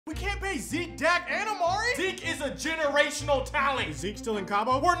We can't pay Zeke, Dak, and Amari? Zeke is a generational talent. Is Zeke still in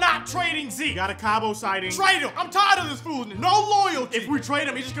Cabo? We're not trading Zeke. Got a Cabo sighting. Trade him. I'm tired of this foolishness. No loyalty. If we trade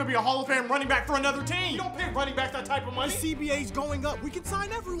him, he's just gonna be a Hall of Fame running back for another team. You don't pay running backs that type of money. The CBA's going up. We can sign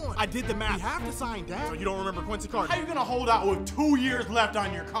everyone. I did the math. We have to sign Dak. So you don't remember Quincy Carter? How you gonna hold out with 2 years left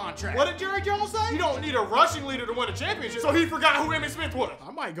on your contract? What did Jerry Jones say? You don't need a rushing leader to win a championship. So he forgot who Emmitt Smith was.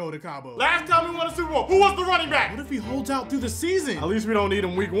 I might go to Cabo. Last time we won a Super Bowl, who was the running back? What if he holds out through the season? At least we don't need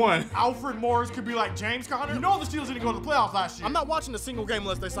him week 1. Alfred Morris could be like James Conner. You know the Steelers didn't go to the playoffs last year. I'm not watching a single game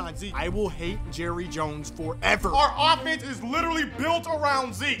unless they sign Zeke. I will hate Jerry Jones forever. Our offense is literally built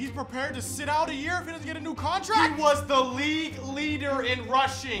around Zeke. He's prepared to sit out a year if he doesn't get a new contract. He was the league leader in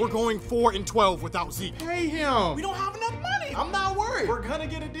rushing. We're going 4-12 without Zeke. Pay him. We don't have enough money. I'm not worried. We're gonna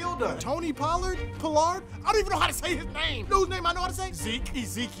get a deal done. Tony Pollard? Pollard? I don't even know how to say his name. You know whose name I know how to say? Zeke.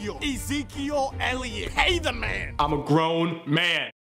 Ezekiel. Ezekiel Elliott. Pay the man. I'm a grown man.